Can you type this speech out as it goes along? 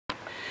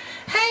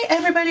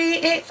everybody,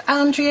 it's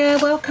Andrea.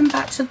 Welcome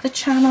back to the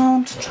channel.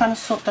 I'm just trying to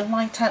sort the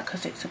light out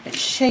because it's a bit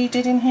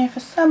shaded in here for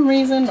some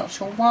reason, not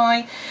sure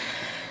why.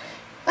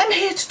 I'm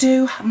here to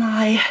do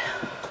my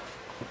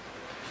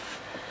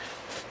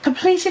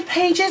completed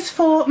pages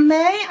for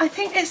May. I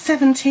think it's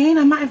 17.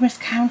 I might have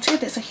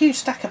miscounted. It's a huge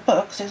stack of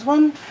books. There's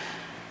 1,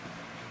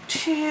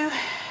 2,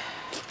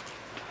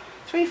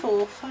 3,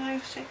 4,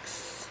 5,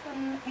 6,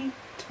 7, 8,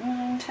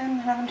 9,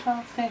 10, 11,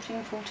 12,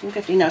 13, 14,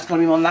 15. No, it's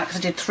going to be more than that because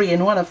I did 3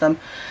 in one of them.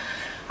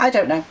 I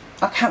don't know.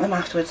 I'll count them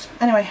afterwards.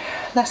 Anyway,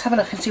 let's have a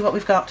look and see what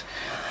we've got.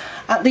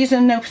 These are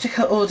in no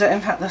particular order. In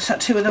fact, the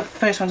 2 of the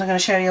first ones I'm going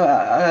to show you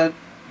are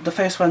the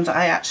first ones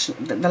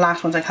the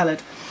last ones I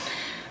coloured.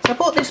 So I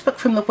bought this book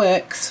from The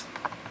Works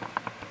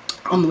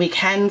on the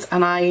weekend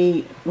and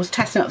I was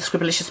testing out the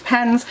Scribblicious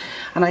pens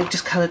and I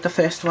just coloured the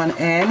first one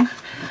in.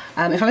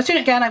 If I was doing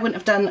it again I wouldn't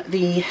have done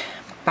the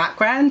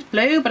background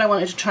blue, but I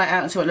wanted to try it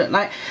out and see what it looked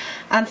like.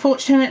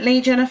 Unfortunately,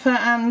 Jennifer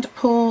and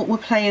Paul were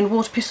playing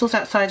water pistols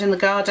outside in the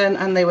garden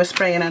and they were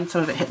spraying and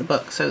some of it hit the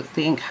book, so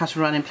the ink has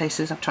run in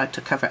places. I've tried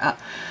to cover it up.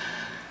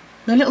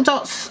 The little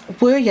dots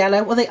were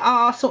yellow, well they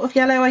are sort of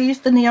yellow. I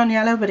used the neon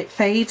yellow but it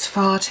fades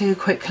far too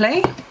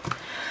quickly.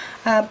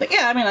 But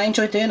yeah, I mean I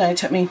enjoyed doing it. It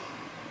took me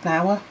an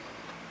hour.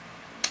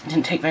 It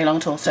didn't take very long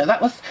at all, so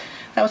that was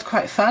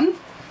quite fun.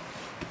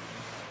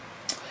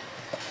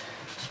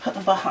 Put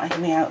them behind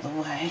me out of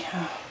the way.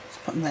 Let's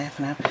put them there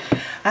for now.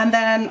 And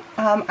then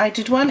I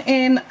did one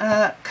in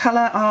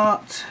Colour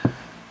Art,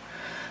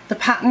 the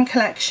Pattern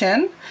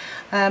Collection.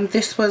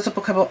 This was a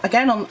book I bought,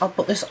 again, I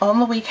bought this on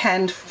the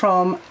weekend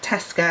from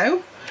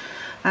Tesco.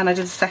 And I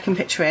did the second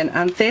picture in.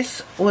 And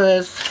this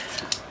was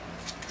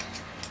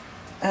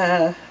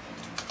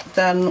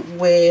done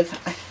with,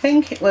 I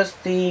think it was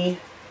the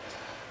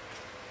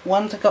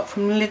ones I got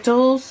from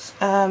Lidl's.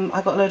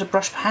 I got a load of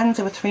brush pens.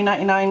 They were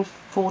 $3.99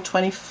 for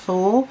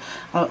 24.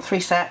 I got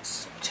 3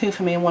 sets, 2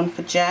 for me and 1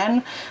 for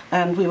Jen,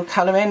 and we were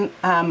colouring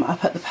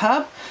up at the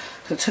pub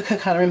because I took her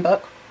colouring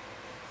book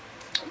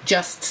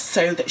just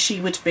so that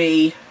she would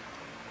have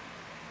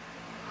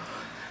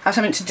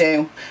something to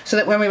do, so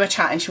that when we were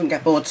chatting she wouldn't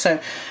get bored.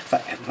 So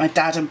my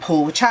dad and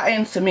Paul were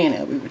chatting, so me and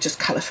her, we would just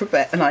colour for a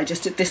bit, and I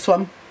just did this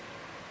one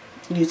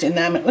using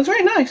them. It was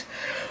very nice.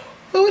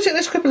 Or was it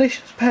the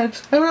Scribblicious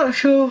pens? I'm not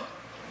sure.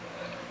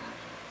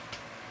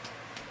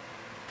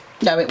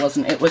 No, it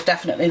wasn't. It was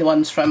definitely the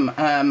ones from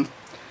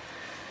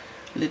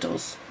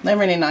Lidl's. They're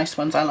really nice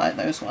ones. I like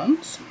those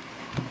ones.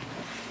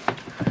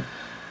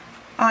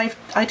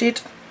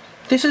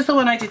 This is the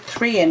one I did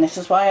 3 in. This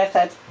is why I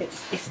said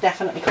it's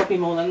definitely could be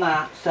more than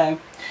that. So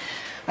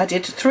I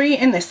did 3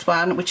 in this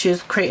one, which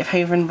is Creative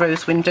Haven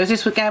Rose Windows.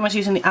 This again was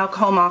using the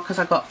alcohol markers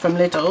I got from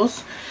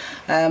Lidl's,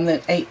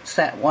 the 8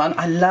 set one.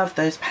 I love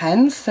those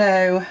pens.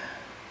 So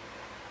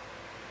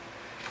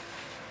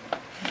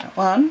that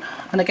one,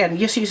 and again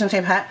just using the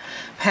same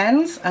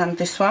pens, and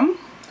this one.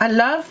 I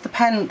love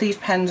these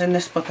pens in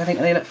this book. I think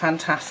they look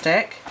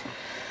fantastic.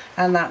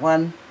 And that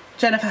one,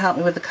 Jennifer helped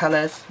me with the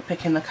colours,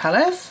 picking the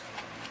colours.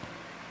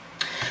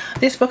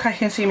 This book I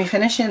can see me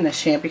finishing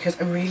this year because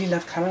I really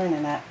love colouring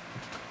in it.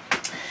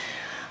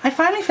 I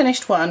finally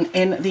finished one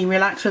in the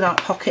Relax with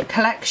Art Pocket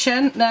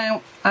collection.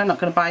 Now I'm not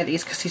going to buy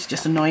these because these are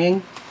just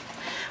annoying,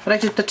 but I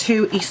did the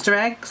 2 Easter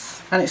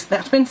eggs and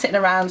that's been sitting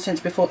around since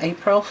before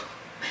April.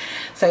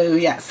 So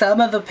yeah, some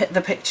of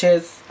the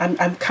pictures,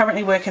 I'm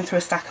currently working through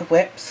a stack of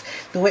whips.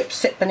 The whips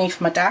sit beneath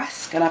my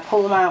desk and I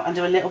pull them out and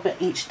do a little bit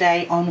each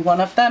day on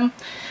one of them.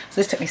 So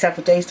this took me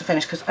several days to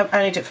finish because I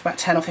only did it for about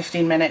 10 or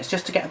 15 minutes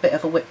just to get a bit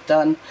of a whip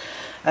done.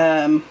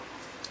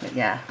 But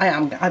yeah,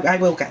 I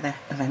will get there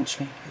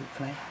eventually,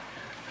 hopefully.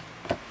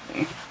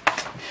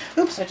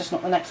 Oops, I just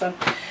knocked the next one.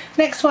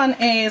 Next one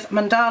is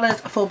Mandalas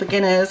for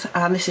Beginners,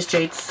 and this is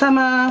Jade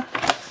Summer.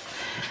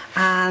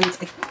 And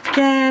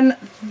again,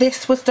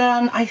 this was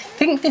done, I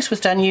think this was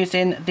done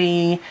using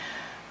the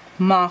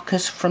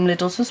markers from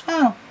Lidl's as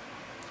well.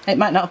 It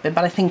might not have been,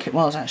 but I think it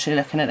was, actually,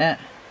 looking at it.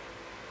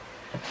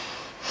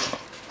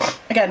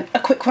 Again, a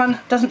quick one,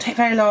 doesn't take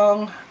very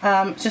long.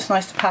 It's just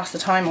nice to pass the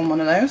time on one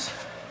of those.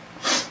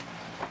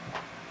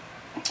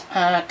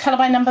 Colour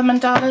by number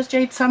mandalas,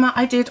 Jade Summer.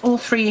 I did all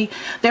 3.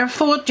 There are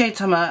 4 Jade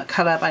Summer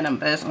colour by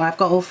numbers and I've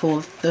got all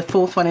 4. The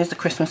 4th one is the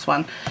Christmas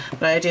one,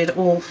 but I did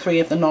all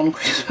 3 of the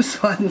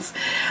non-Christmas ones.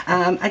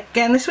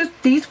 Again,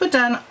 these were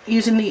done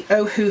using the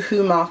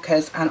Ohuhu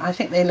markers and I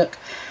think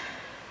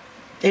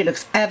it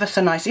looks ever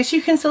so nice. Yes,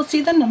 you can still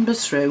see the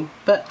numbers through,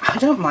 but I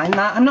don't mind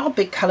that. I'm not a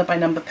big colour by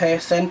number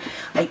person.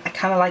 I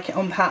kind of like it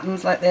on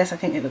patterns like this. I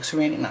think it looks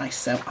really nice,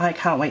 so I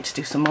can't wait to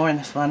do some more in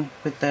this one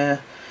with the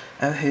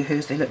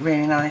Ohuhus. They look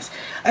really nice.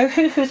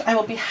 Ohuhus I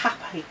will be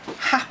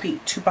happy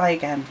to buy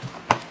again.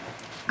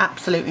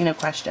 Absolutely no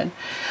question.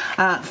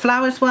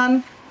 Flowers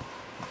one.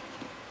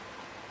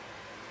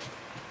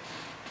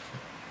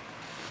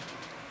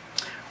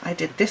 I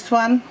did this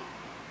one.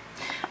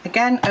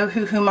 Again,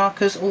 Ohuhu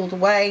markers all the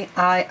way.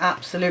 I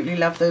absolutely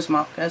love those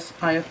markers,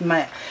 I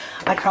admit.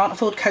 I can't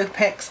afford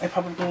Copics, I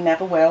probably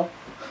never will.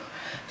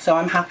 So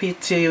I'm happy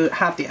to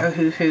have the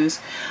Ohuhus.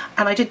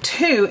 And I did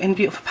 2 in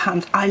Beautiful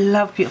Patterns. I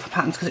love Beautiful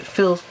Patterns because it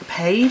fills the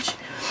page.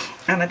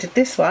 And I did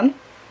this one.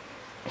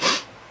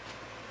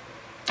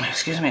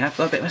 Excuse me, I've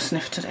got a bit of a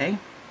sniff today.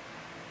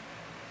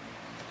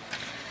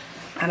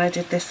 And I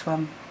did this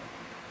one.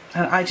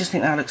 And I just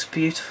think that looks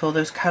beautiful.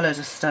 Those colours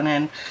are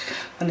stunning.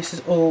 And this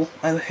is all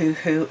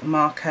Ohuhu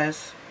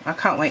markers. I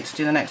can't wait to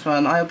do the next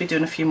one. I'll be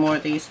doing a few more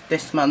of these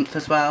this month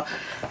as well.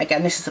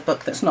 Again, this is a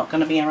book that's not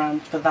going to be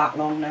around for that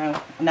long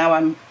now. Now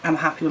I'm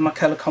happy with my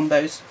colour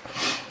combos.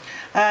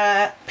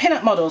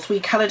 Pin-up models. We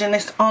coloured in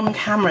this on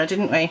camera,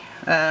 didn't we?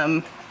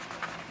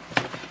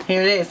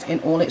 Here it is in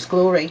all its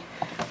glory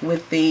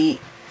with the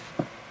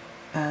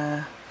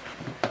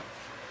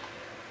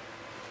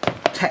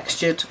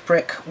textured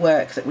brick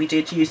work that we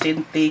did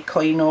using the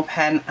Koh-i-Noor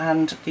pen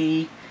and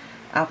the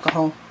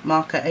alcohol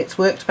marker. It's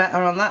worked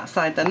better on that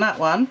side than that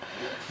one.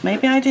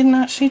 Maybe I didn't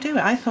actually do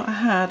it. I thought I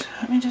had.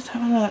 Let me just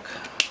have a look.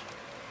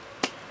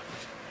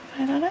 Have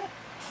I done it?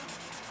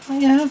 Oh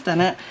yeah, I've done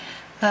it.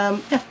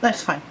 Yeah,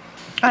 that's fine.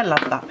 I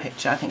love that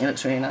picture. I think it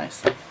looks really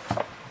nice.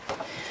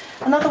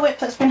 Another WIP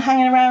that's been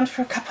hanging around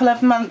for a couple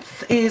of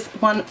months is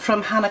one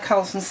from Hannah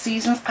Carlson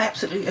Seasons. I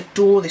absolutely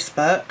adore this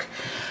book.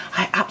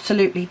 I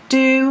absolutely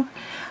do.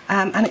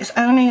 And it's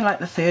only like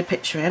the 3rd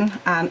picture in,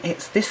 and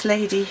it's this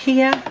lady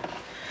here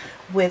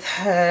with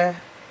her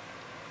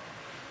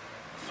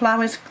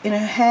flowers in her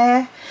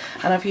hair,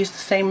 and I've used the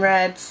same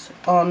reds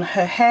on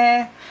her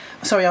hair,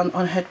 sorry, on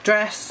her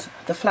dress,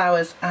 the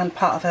flowers and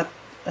part of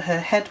her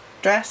head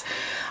dress.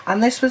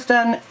 And this was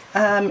done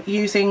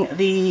using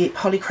the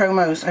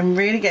polychromos. I'm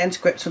really getting to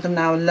grips with them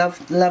now,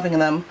 loving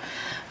them.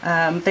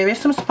 There is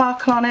some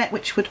sparkle on it,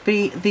 which would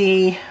be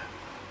the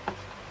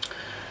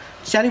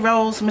Jelly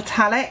Rolls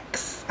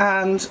Metallics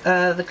and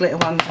the glitter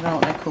ones, I don't know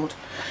what they're called.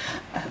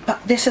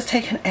 But this has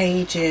taken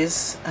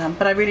ages,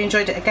 but I really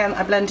enjoyed it. Again,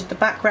 I blended the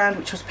background,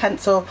 which was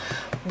pencil,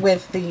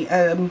 with the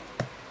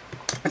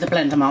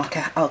blender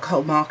marker,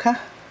 alcohol marker,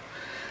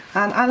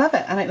 and I love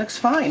it, and it looks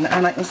fine,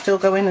 and I can still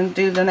go in and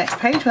do the next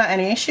page without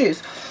any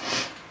issues.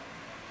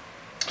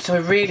 So I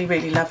really,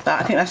 really love that.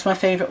 I think that's my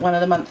favourite one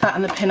of the month, that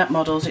and the pin-up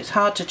models. It's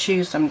hard to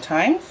choose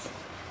sometimes.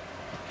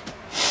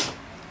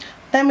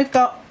 Then we've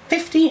got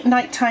 50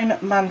 Nighttime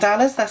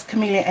Mandalas. That's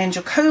Camellia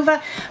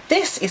Angelkova.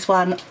 This is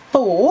one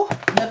for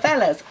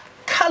Novellas.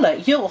 Colour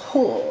Your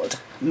Hoard,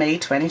 May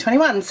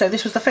 2021. So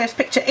this was the first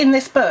picture in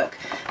this book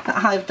that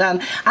I've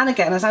done. And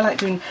again, as I like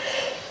doing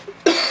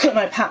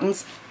my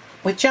patterns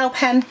with gel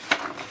pen,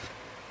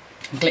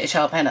 glitter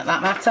gel pen at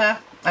that matter.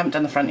 I haven't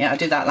done the front yet, I'll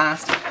do that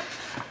last.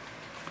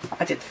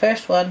 I did the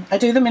first one, I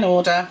do them in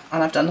order,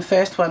 and I've done the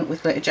first one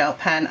with glitter gel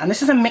pen, and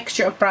this is a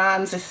mixture of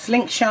brands. This is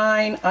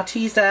Linkshine,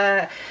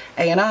 Arteza,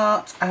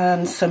 A&Art,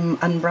 and some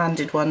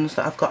unbranded ones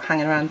that I've got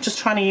hanging around, just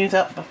trying to use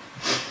up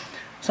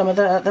some of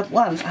the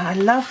ones. And I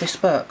love this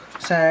book,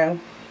 so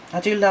I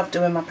do love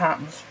doing my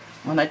patterns,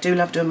 and I do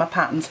love doing my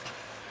patterns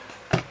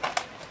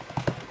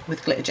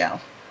with glitter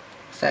gel,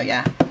 so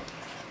yeah.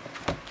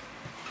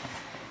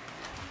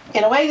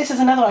 In a way, this is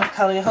another one for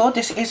Colour Your Hoard.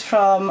 This is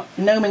from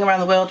Gnoming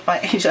Around the World by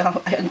Asia.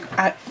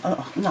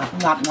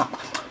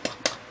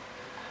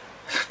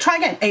 Try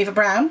again, Ava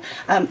Brown.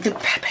 The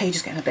page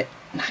is getting a bit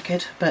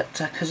knackered, but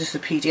because it's a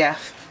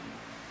PDF.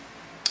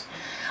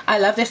 I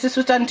love this. This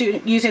was done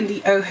using the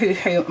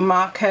Ohuhu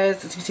markers.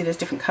 As you can see, there's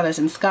different colours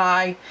in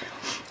sky.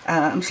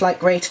 Slight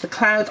grey to the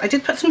clouds. I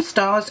did put some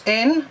stars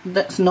in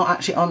that's not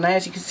actually on there,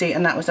 as you can see,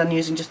 and that was done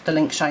using just the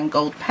Linkshine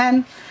gold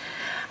pen.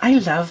 I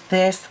love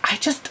this.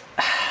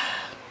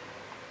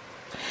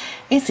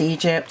 It's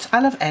Egypt. I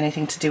love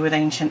anything to do with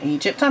ancient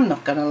Egypt, I'm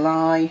not gonna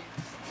lie.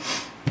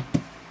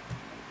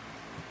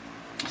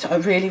 So I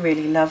really,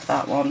 really love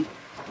that one.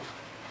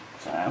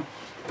 So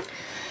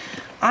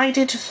I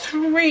did two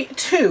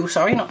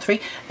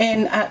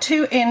in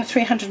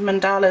 300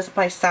 Mandalas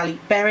by Sally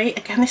Berry.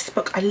 Again, this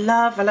book I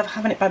love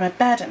having it by my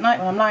bed at night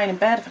when I'm lying in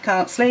bed if I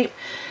can't sleep.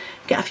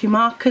 Get a few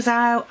markers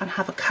out and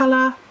have a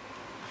colour.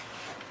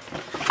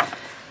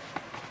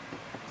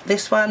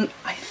 This one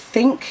I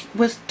think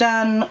was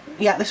done,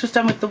 yeah, this was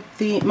done with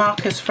the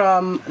markers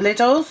from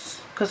Lidl's,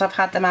 because I've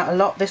had them out a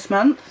lot this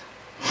month.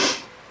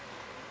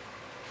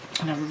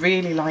 And I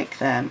really like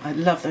them. I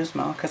love those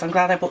markers. I'm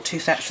glad I bought 2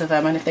 sets of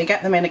them, and if they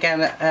get them in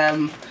again at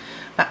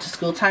back to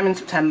school time in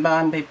September,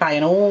 I'm going to be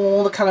buying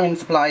all the colouring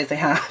supplies they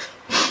have.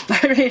 I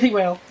really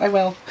will, I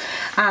will.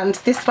 And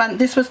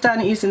this was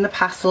done using the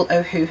Pastel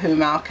Ohuhu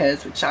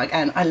markers, which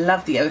again, I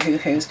love the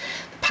Ohuhus.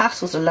 The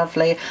pastels are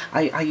lovely.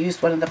 I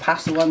used one of the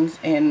pastel ones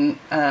in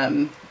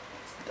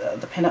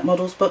the Pin-Up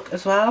Models book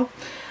as well.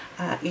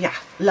 Yeah,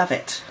 love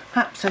it.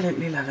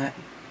 Absolutely love it.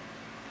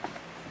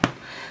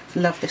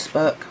 Love this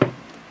book.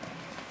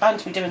 I'm going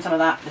to be doing some of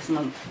that this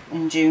month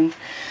in June.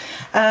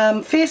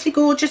 Fiercely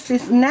Gorgeous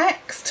is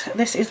next.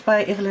 This is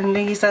by Evelyn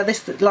Liza.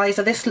 This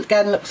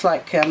again looks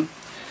like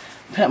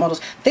Pin-Up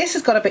Models. This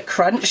has got a bit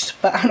crunched,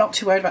 but I'm not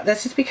too worried about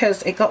this. It's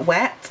because it got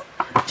wet.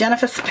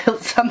 Jennifer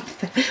spilled some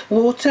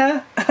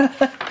water,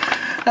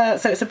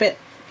 so it's a bit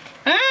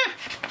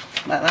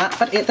like that.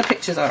 But the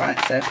picture's alright,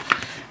 so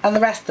And the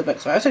rest of the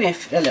books, well, it's only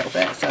a little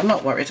bit, so I'm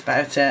not worried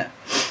about it.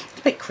 It's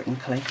a bit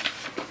crinkly.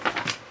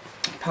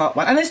 Part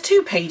 1. And there's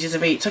 2 pages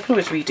of each, so I can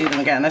always redo them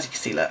again, as you can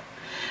see, look.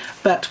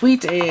 But we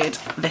did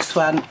this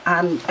one,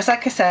 and as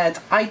like I said,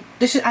 I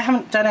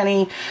haven't done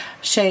any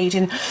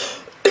shading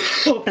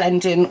or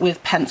blending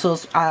with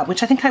pencils,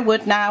 which I think I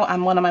would now,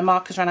 and one of my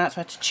markers ran out, so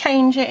I had to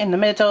change it in the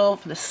middle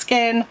for the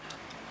skin.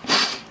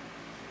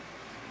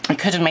 I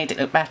could have made it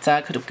look better,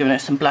 I could have given it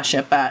some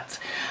blusher, but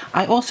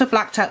I also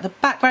blacked out the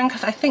background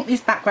because I think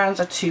these backgrounds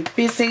are too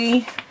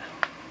busy.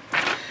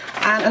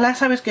 And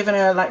unless I was giving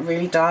her like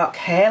really dark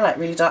hair, like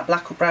really dark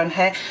black or brown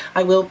hair,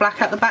 I will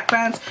black out the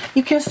backgrounds.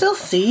 You can still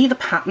see the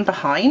pattern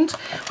behind,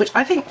 which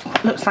I think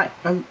looks like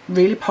a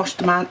really posh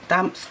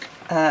Damsk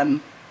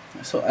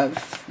sort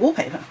of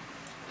wallpaper.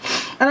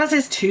 And as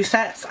is 2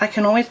 sets, I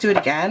can always do it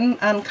again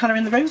and colour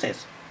in the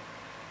roses.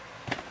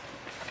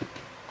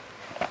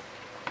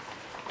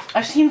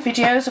 I've seen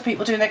videos of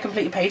people doing their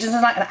completed pages,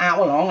 it's like an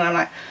hour long, and I'm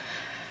like,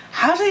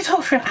 how do they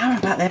talk for an hour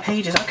about their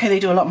pages? Okay, they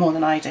do a lot more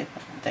than I do.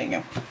 There you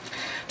go.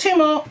 2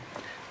 more.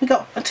 We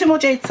got 2 more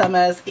Jade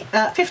Summers,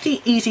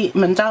 50 Easy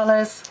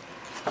Mandalas.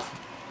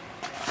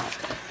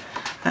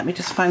 Let me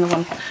just find the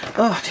one.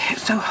 Oh dear,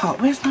 it's so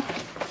hot. Where's my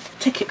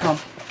ticket gone?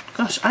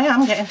 Gosh, I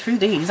am getting through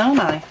these,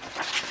 aren't I?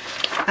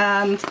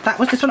 And that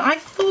was this one. I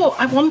thought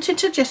I wanted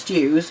to just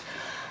use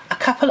a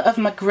couple of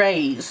my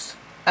greys,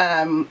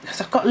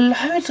 because I've got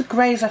loads of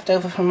greys left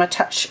over from my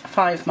Touch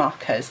 5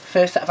 markers, the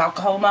first set of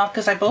alcohol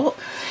markers I bought.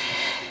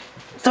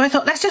 So I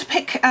thought, let's just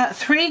pick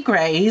 3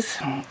 greys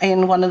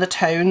in one of the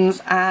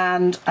tones,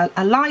 and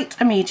a light,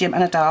 a medium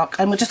and a dark,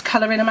 and we'll just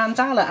colour in a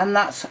mandala, and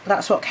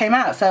that's what came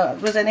out. So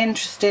it was an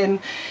interesting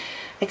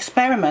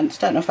experiment.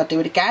 Don't know if I'd do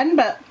it again,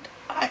 but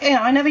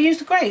I never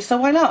used the grey, so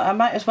why not? I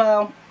might as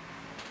well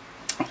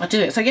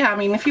do it. So yeah, I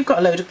mean, if you've got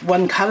a load of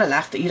one colour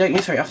left that you don't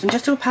use very often,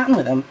 just do a pattern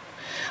with them.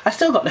 I've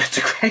still got loads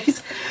of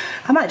greys.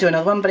 I might do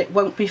another one, but it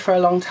won't be for a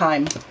long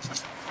time.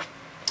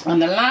 And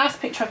the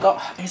last picture I've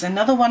got is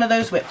another one of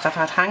those whips I've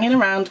had hanging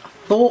around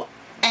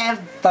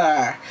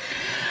forever.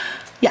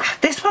 Yeah,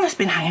 this one has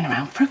been hanging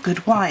around for a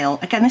good while.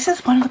 Again, this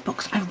is one of the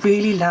books I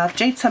really love,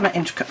 Jade Summer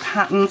Intricate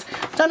Patterns.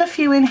 I've done a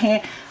few in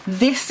here.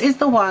 This is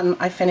the one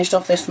I finished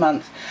off this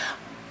month.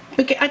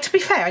 To be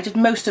fair, I did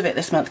most of it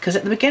this month, because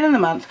at the beginning of the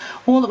month,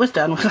 all that was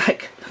done was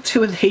like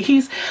 2 of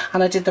these,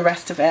 and I did the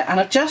rest of it. And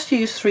I've just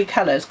used 3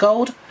 colours,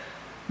 gold,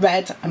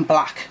 red and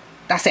black.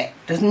 That's it.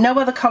 There's no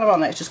other colour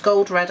on it, it's just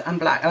gold, red and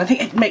black. And I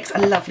think it makes a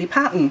lovely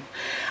pattern.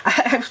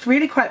 I was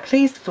really quite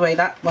pleased with the way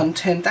that one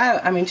turned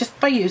out. I mean, just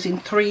by using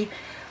three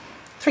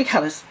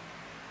colours.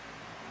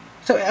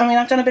 So, I mean,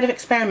 I've done a bit of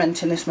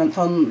experimenting this month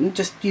on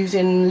just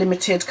using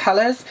limited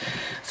colours.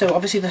 So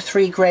obviously the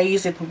 3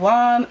 greys in the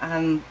one,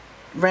 and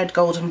red,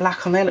 gold and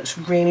black on there looks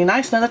really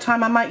nice. Another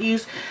time I might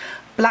use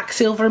black,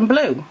 silver and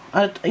blue.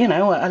 You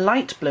know, a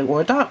light blue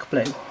or a dark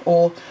blue.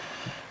 Or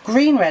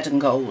green, red and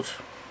gold.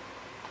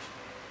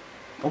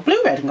 Or blue,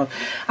 red and gold.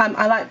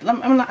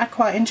 I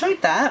quite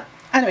enjoyed that.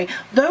 Anyway,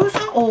 those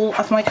are all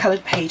of my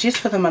coloured pages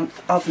for the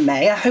month of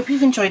May. I hope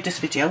you've enjoyed this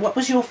video. What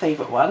was your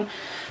favourite one?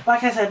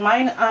 Like I said,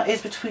 mine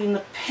is between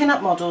the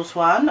Pin-Up Models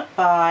one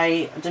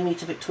by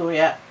Demeter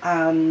Victoria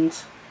and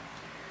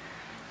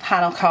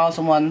Panel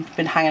Carlson one.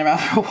 Been hanging around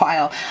for a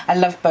while. I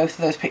love both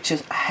of those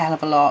pictures a hell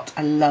of a lot.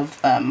 I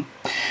love them.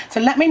 So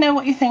let me know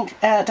what you think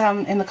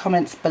down in the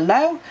comments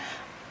below.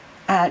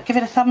 Give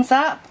it a thumbs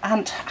up,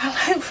 and I'll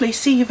hopefully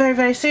see you very,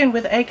 very soon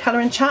with a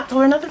colouring chat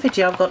or another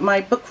video. I've got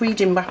my book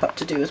reading wrap up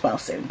to do as well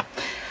soon.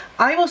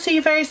 I will see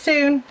you very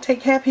soon.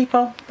 Take care,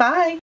 people. Bye.